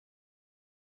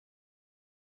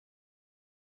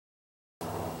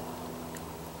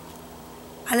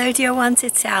Hello dear ones,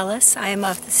 it's Alice. I am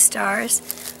of the stars.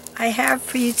 I have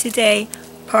for you today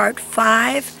part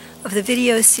 5 of the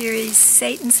video series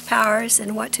Satan's Powers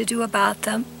and What to Do About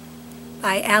Them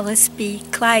by Alice B.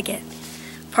 Clagett.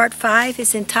 Part 5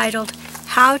 is entitled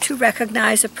How to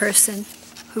Recognize a Person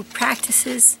Who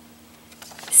Practices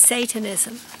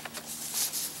Satanism.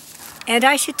 And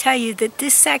I should tell you that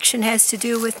this section has to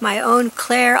do with my own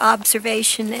clear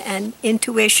observation and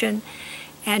intuition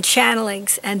and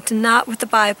channelings, and not with the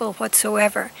Bible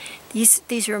whatsoever.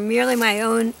 These are merely my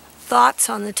own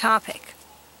thoughts on the topic.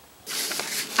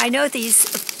 I know these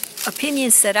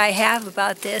opinions that I have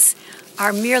about this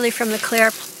are merely from the clear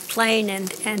plane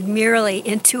and merely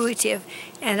intuitive,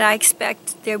 and I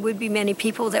expect there would be many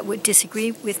people that would disagree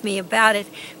with me about it,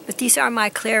 but these are my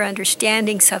clear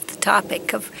understandings of the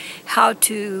topic of how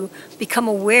to become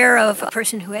aware of a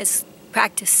person who has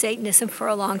practiced Satanism for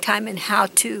a long time and how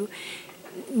to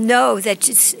know that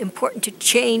it's important to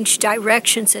change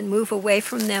directions and move away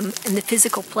from them in the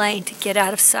physical plane, to get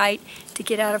out of sight, to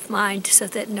get out of mind, so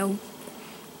that no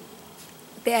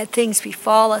bad things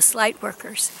befall us light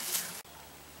workers.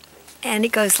 And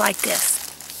it goes like this.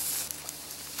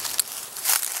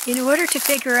 In order to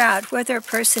figure out whether a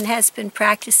person has been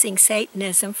practicing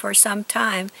Satanism for some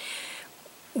time,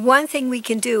 one thing we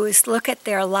can do is look at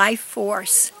their life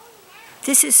force.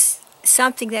 This is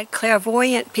something that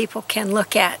clairvoyant people can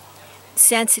look at,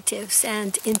 sensitives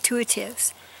and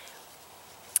intuitives.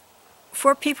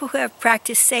 For people who have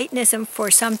practiced Satanism for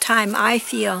some time, I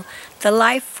feel the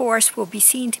life force will be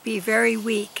seen to be very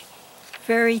weak,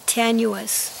 very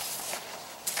tenuous.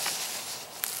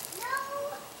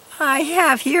 I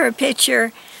have here a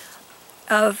picture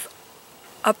of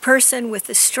a person with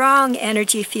a strong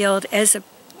energy field as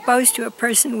opposed to a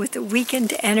person with a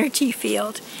weakened energy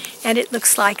field, and it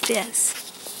looks like this.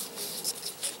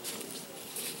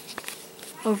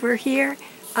 Over here,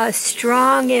 a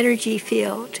strong energy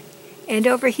field, and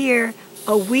over here,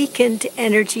 a weakened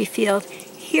energy field.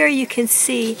 Here you can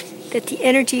see that the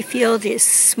energy field is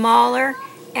smaller,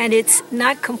 and it's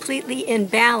not completely in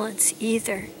balance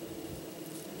either.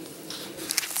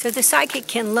 So the psychic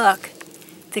can look,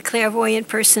 the clairvoyant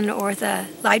person or the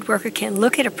light worker can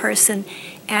look at a person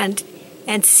and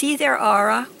see their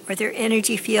aura or their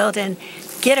energy field and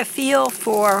get a feel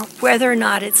for whether or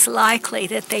not it's likely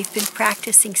that they've been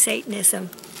practicing Satanism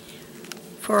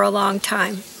for a long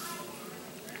time.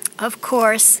 Of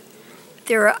course,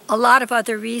 there are a lot of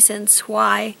other reasons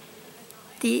why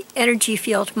the energy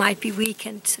field might be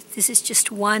weakened. This is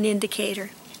just one indicator.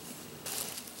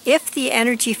 If the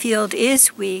energy field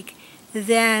is weak,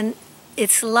 then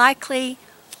it's likely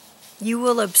you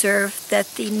will observe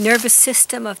that the nervous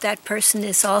system of that person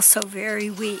is also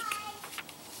very weak.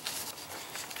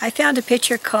 I found a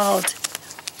picture called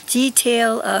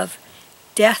Detail of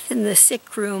Death in the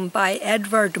Sick Room by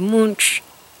Edvard Munch,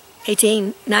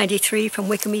 1893, from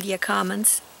Wikimedia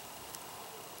Commons,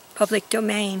 public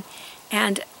domain.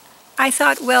 And I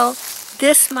thought, well,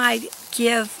 this might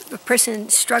give a person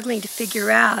struggling to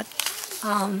figure out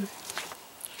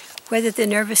whether the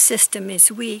nervous system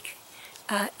is weak.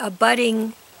 A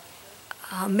budding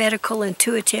medical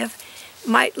intuitive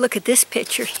might look at this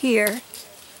picture here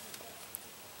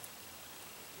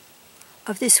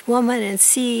of this woman and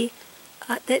see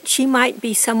that she might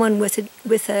be someone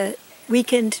with a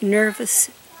weakened nervous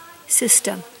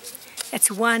system. That's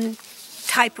one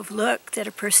type of look that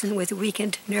a person with a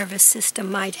weakened nervous system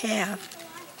might have.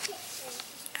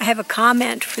 I have a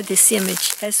comment for this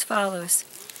image as follows.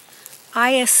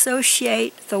 I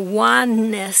associate the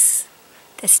wanness,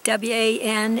 that's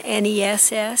W-A-N-N-E-S-S,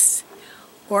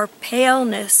 or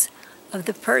paleness of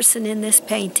the person in this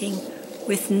painting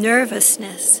with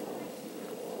nervousness.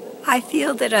 I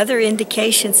feel that other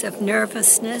indications of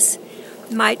nervousness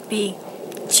might be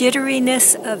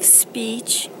jitteriness of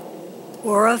speech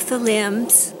or of the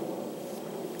limbs,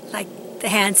 like the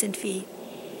hands and feet,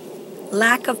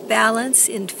 lack of balance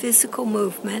in physical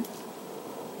movement,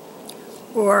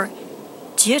 or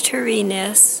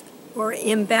jitteriness or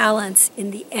imbalance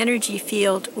in the energy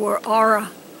field or aura.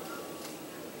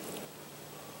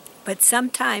 But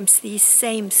sometimes these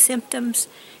same symptoms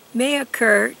may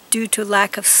occur due to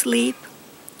lack of sleep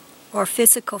or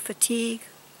physical fatigue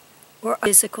or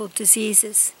physical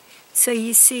diseases. So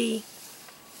you see,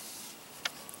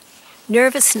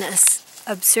 nervousness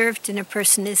observed in a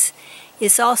person is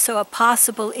also a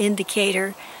possible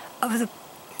indicator of the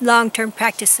long-term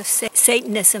practice of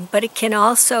Satanism, but it can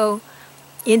also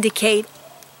indicate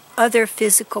other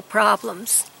physical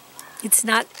problems. It's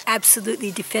not absolutely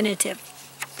definitive.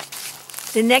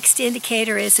 The next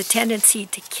indicator is a tendency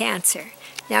to cancer.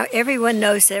 Now, everyone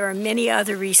knows there are many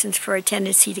other reasons for a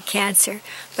tendency to cancer,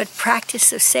 but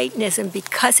practice of Satanism,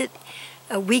 because it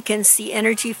weakens the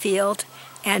energy field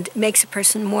and makes a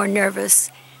person more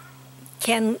nervous,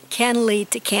 can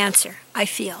lead to cancer, I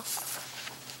feel.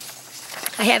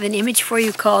 I have an image for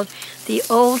you called The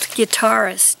Old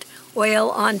Guitarist, Oil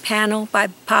on Panel by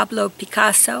Pablo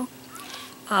Picasso,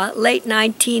 late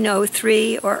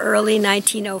 1903 or early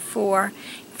 1904,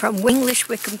 from English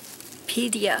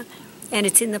Wikipedia, and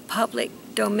it's in the public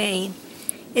domain.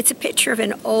 It's a picture of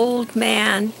an old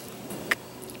man,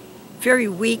 very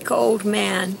weak old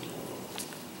man,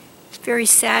 very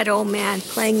sad old man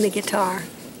playing the guitar.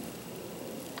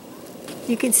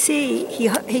 You can see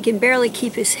he can barely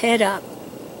keep his head up.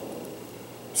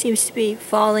 Seems to be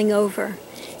falling over.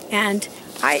 And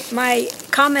my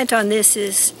comment on this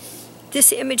is,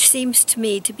 this image seems to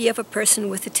me to be of a person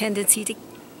with a tendency to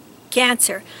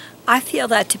cancer. I feel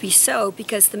that to be so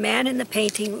because the man in the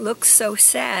painting looks so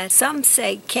sad. Some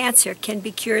say cancer can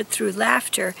be cured through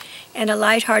laughter and a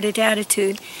lighthearted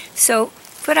attitude. So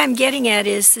what I'm getting at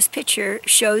is this picture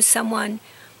shows someone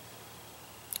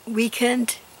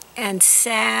weakened and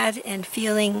sad and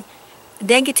feeling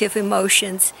negative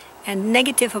emotions, and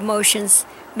negative emotions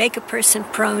make a person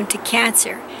prone to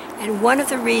cancer. And one of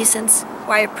the reasons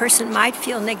why a person might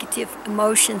feel negative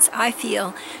emotions, I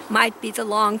feel, might be the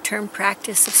long-term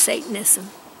practice of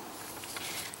Satanism.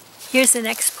 Here's the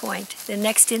next point. The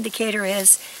next indicator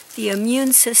is the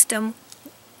immune system,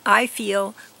 I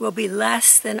feel, will be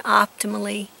less than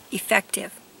optimally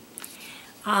effective.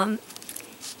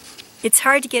 It's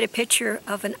hard to get a picture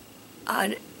of a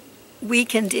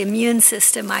weakened immune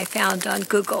system, I found on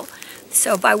Google.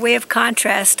 So by way of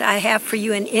contrast, I have for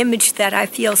you an image that I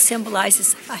feel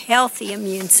symbolizes a healthy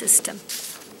immune system.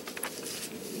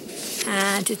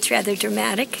 And it's rather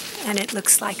dramatic, and it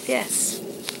looks like this.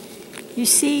 You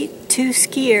see two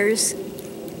skiers,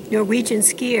 Norwegian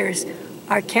skiers,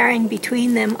 are carrying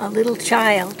between them a little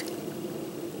child.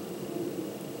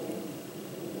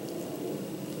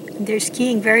 They're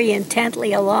skiing very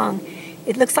intently along.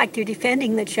 It looks like they're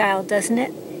defending the child, doesn't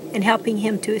it? And helping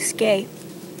him to escape.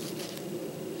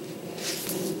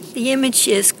 The image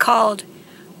is called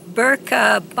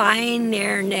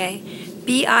Birkebeinerne,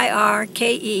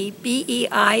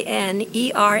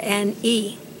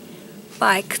 Birkebeinerne,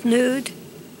 by Knud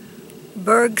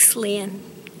Bergslien,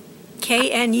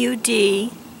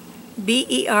 Knudbergslien.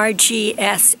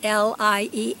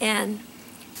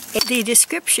 The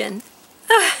description,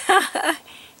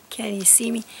 can you see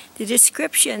me? The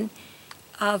description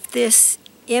of this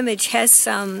image has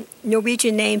some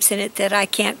Norwegian names in it that I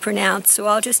can't pronounce, so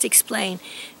I'll just explain.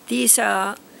 These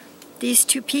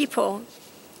two people,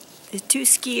 the two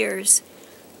skiers,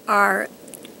 are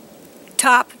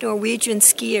top Norwegian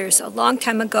skiers a long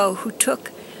time ago who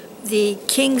took the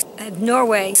King of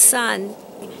Norway's son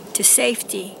to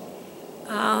safety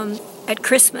at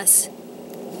Christmas.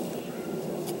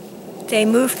 They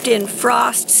moved in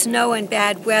frost, snow, and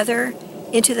bad weather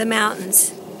into the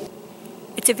mountains.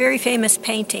 It's a very famous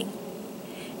painting.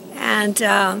 And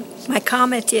my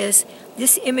comment is,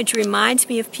 this image reminds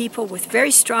me of people with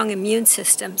very strong immune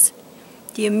systems.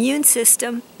 The immune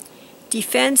system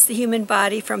defends the human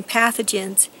body from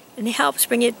pathogens and helps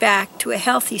bring it back to a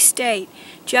healthy state,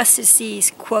 just as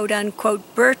these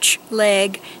quote-unquote birch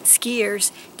leg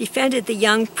skiers defended the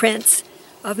young prince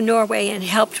of Norway and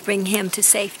helped bring him to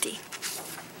safety.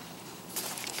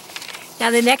 Now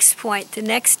the next point, the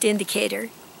next indicator,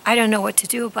 I don't know what to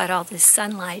do about all this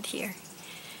sunlight here.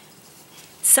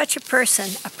 Such a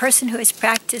person who has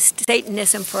practiced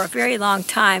Satanism for a very long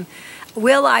time,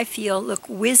 will, I feel, look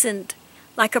wizened,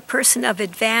 like a person of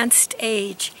advanced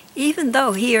age, even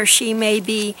though he or she may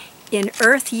be in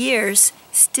earth years,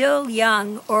 still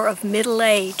young or of middle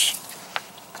age.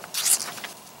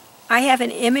 I have an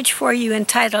image for you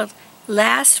entitled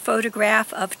Last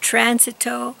Photograph of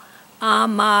Transito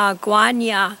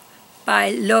Amaguaña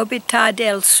by Lobita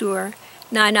del Sur,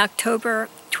 9 October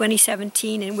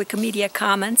 2017 in Wikimedia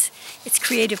Commons. It's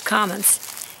Creative Commons.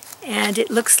 And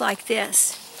it looks like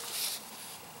this.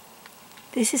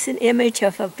 This is an image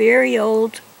of a very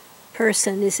old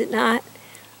person, is it not?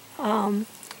 And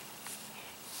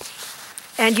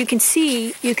you can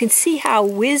see how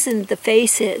wizened the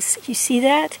face is. You see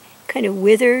that? Kind of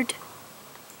withered.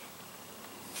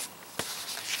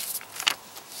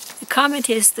 The comment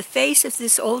is, the face of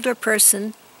this older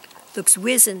person looks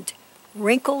wizened,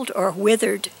 wrinkled, or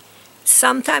withered.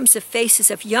 Sometimes the faces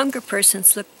of younger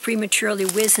persons look prematurely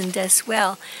wizened as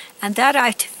well, and that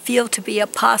I feel to be a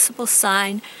possible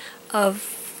sign of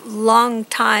long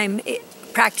time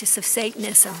practice of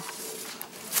Satanism.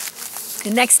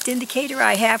 The next indicator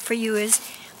I have for you is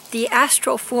the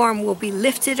astral form will be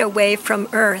lifted away from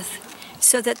Earth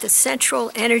so that the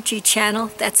central energy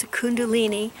channel, that's a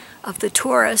kundalini of the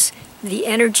torus, the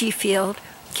energy field,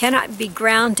 cannot be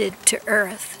grounded to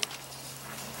Earth.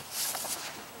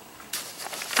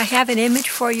 I have an image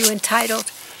for you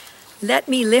entitled, "Let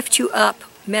Me Lift You Up,"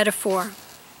 metaphor.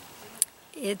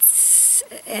 It's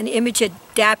an image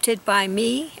adapted by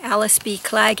me, Alice B.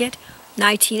 Clagett,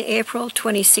 19 April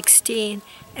 2016,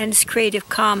 and it's Creative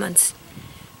Commons.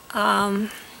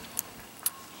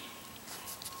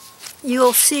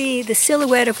 You'll see the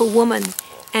silhouette of a woman,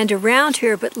 and around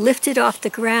her, but lifted off the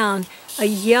ground, a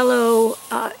yellow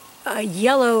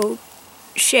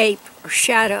shape or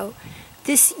shadow.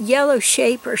 This yellow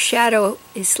shape or shadow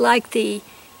is like the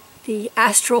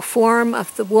astral form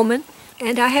of the woman.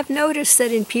 And I have noticed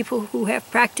that in people who have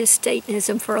practiced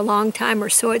Satanism for a long time, or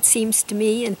so it seems to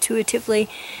me intuitively,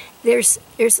 there's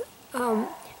a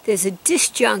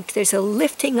disjunct, there's a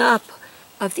lifting up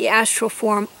of the astral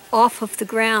form off of the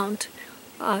ground,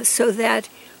 so that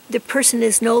the person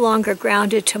is no longer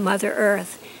grounded to Mother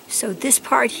Earth. So this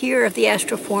part here of the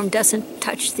astral form doesn't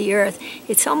touch the earth.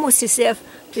 It's almost as if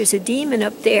there's a demon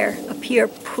up here,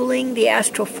 pulling the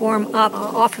astral form up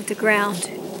off of the ground.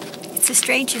 It's the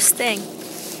strangest thing,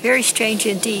 very strange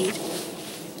indeed.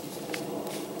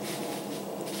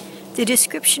 The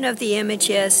description of the image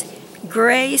is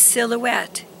gray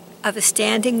silhouette of a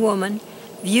standing woman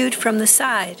viewed from the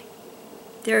side.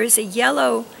 There is a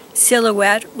yellow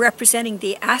silhouette representing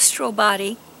the astral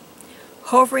body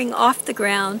hovering off the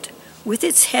ground with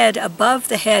its head above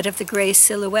the head of the gray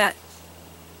silhouette.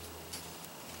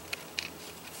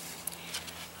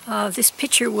 This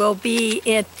picture will be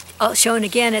shown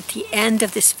again at the end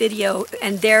of this video,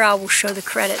 and there I will show the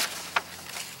credit.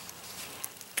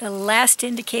 The last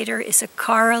indicator is a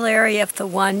corollary of the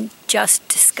one just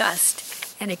discussed,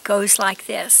 and it goes like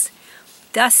this.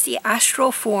 Thus the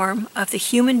astral form of the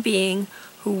human being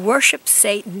who worships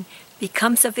Satan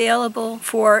becomes available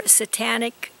for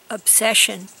satanic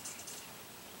obsession.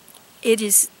 It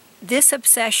is this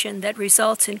obsession that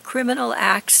results in criminal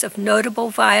acts of notable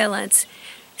violence,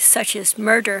 such as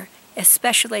murder,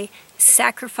 especially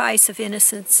sacrifice of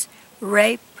innocents,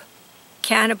 rape,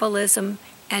 cannibalism,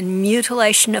 and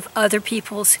mutilation of other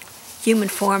people's human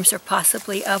forms, or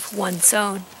possibly of one's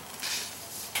own.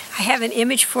 I have an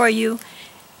image for you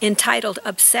entitled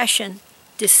Obsession,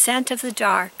 Descent of the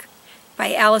Dark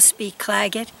by Alice B.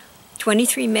 Clagett,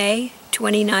 23 May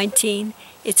 2019.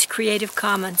 It's Creative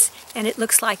Commons, and it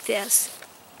looks like this.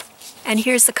 And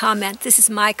here's the comment. This is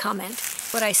my comment.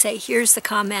 What I say, here's the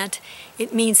comment,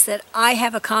 it means that I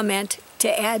have a comment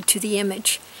to add to the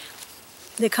image.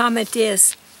 The comment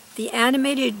is, the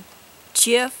animated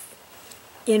GIF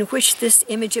in which this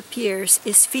image appears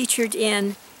is featured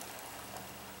in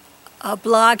a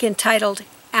blog entitled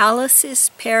Alice's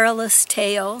Perilous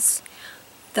Tales,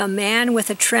 The Man with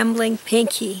a Trembling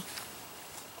Pinky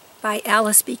by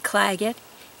Alice B. Clagett,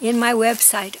 in my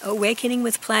website, Awakening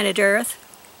with Planet Earth,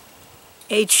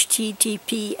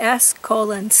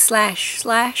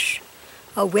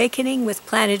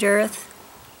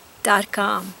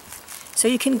 https://awakeningwithplanetearth.com. So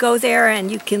you can go there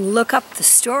and you can look up the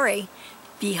story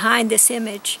behind this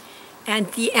image and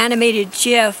the animated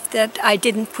GIF that I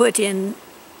didn't put in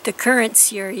the current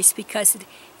series because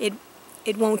it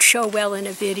won't show well in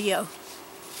a video.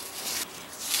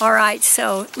 All right,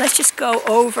 so let's just go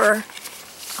over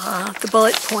the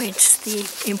bullet points, the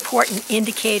important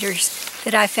indicators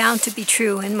that I found to be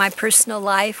true in my personal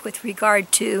life with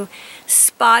regard to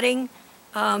spotting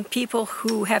people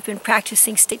who have been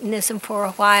practicing Satanism for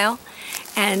a while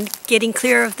and getting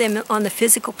clear of them on the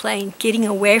physical plane, getting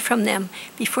away from them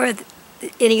before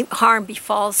any harm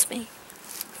befalls me.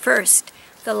 First,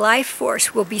 the life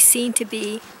force will be seen to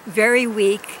be very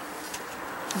weak,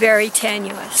 very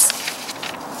tenuous.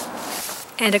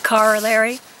 And a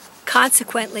corollary,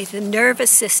 consequently, the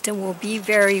nervous system will be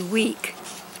very weak.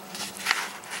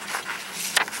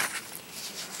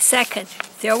 Second,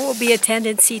 there will be a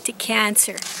tendency to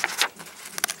cancer.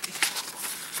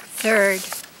 Third,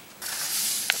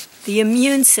 the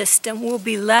immune system will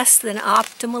be less than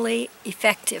optimally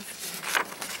effective.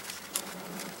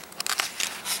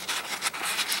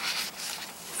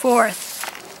 Fourth,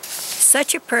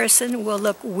 such a person will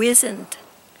look wizened,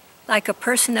 like a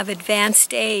person of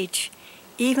advanced age,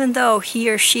 even though he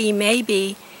or she may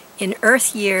be, in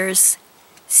earth years,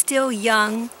 still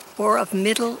young or of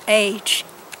middle age.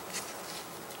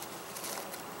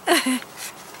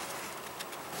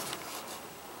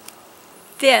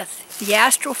 Fifth, the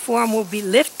astral form will be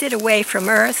lifted away from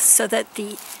Earth so that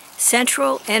the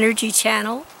central energy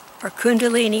channel, or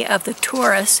kundalini of the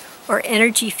torus, or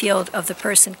energy field of the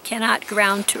person cannot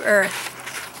ground to earth.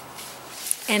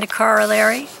 And a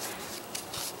corollary,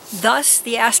 thus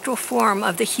the astral form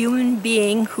of the human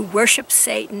being who worships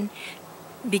Satan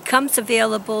becomes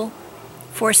available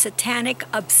for satanic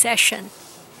obsession.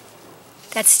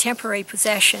 That's temporary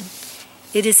possession.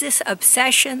 It is this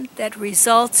obsession that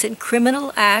results in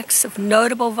criminal acts of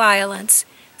notable violence,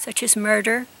 such as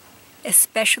murder,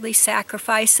 especially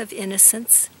sacrifice of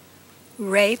innocents,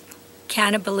 rape,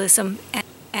 cannibalism,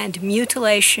 and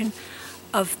mutilation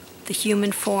of the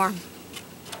human form.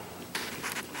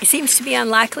 It seems to be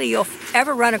unlikely you'll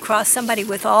ever run across somebody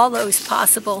with all those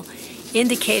possible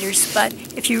indicators, but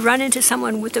if you run into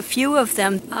someone with a few of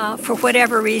them, for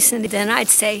whatever reason, then I'd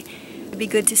say it'd be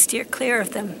good to steer clear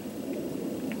of them.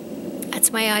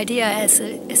 That's my idea as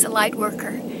a light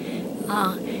worker.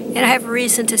 And I have a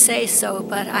reason to say so,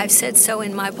 but I've said so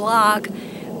in my blog,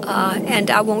 and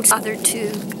I won't bother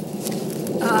to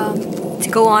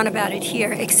go on about it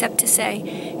here, except to say,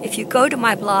 if you go to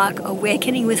my blog,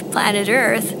 Awakening with Planet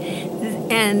Earth,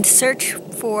 and search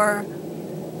for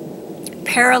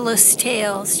perilous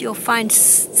tales, you'll find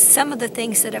some of the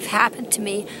things that have happened to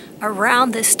me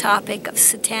around this topic of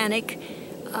satanic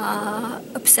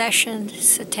obsession,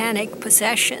 satanic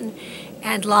possession,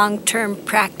 and long-term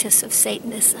practice of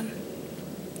Satanism.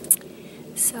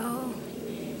 So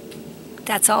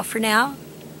that's all for now.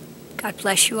 God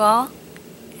bless you all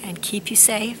and keep you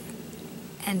safe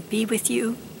and be with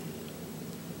you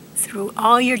through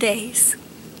all your days.